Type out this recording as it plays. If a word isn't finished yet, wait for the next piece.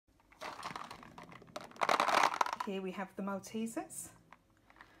here we have the Maltesers.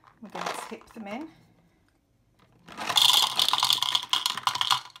 We're going to tip them in.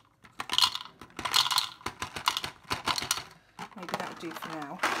 Maybe that'll do for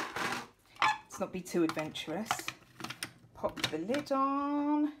now. Let's not be too adventurous. Pop the lid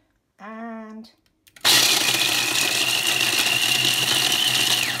on and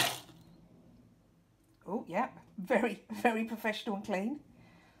oh yeah, very, very professional and clean.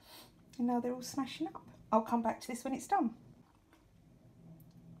 And now they're all smashing up. I'll come back to this when it's done.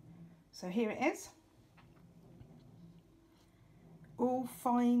 So here it is. All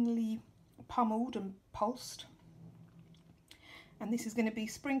finely pummeled and pulsed. And this is going to be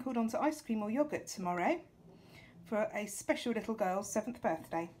sprinkled onto ice cream or yoghurt tomorrow for a special little girl's 7th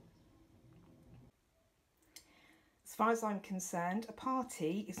birthday. As far as I'm concerned, a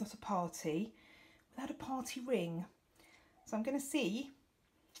party is not a party without a party ring. So I'm going to see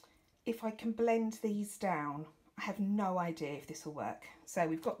if I can blend these down. I have no idea if this will work. So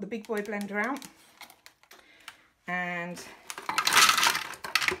we've got the big boy blender out and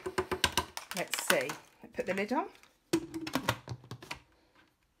let's see. Put the lid on.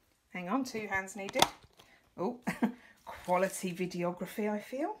 Hang on, 2 hands needed. Oh, quality videography, I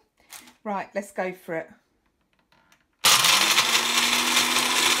feel. Right, let's go for it.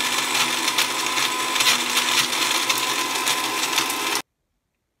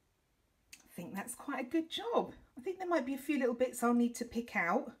 I think that's quite a good job. I think there might be a few little bits I'll need to pick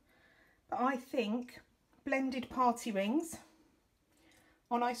out, but I think blended party rings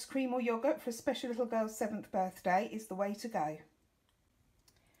on ice cream or yoghurt for a special little girl's 7th birthday is the way to go.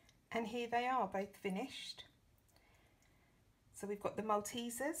 And here they are, both finished. So we've got the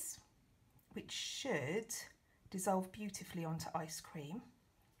Maltesers, which should dissolve beautifully onto ice cream.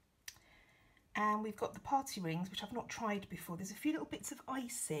 And we've got the party rings, which I've not tried before. There's a few little bits of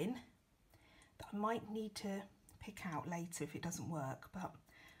icing that I might need to pick out later if it doesn't work, but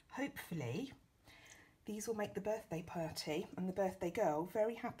hopefully these will make the birthday party and the birthday girl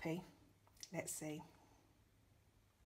very happy. Let's see.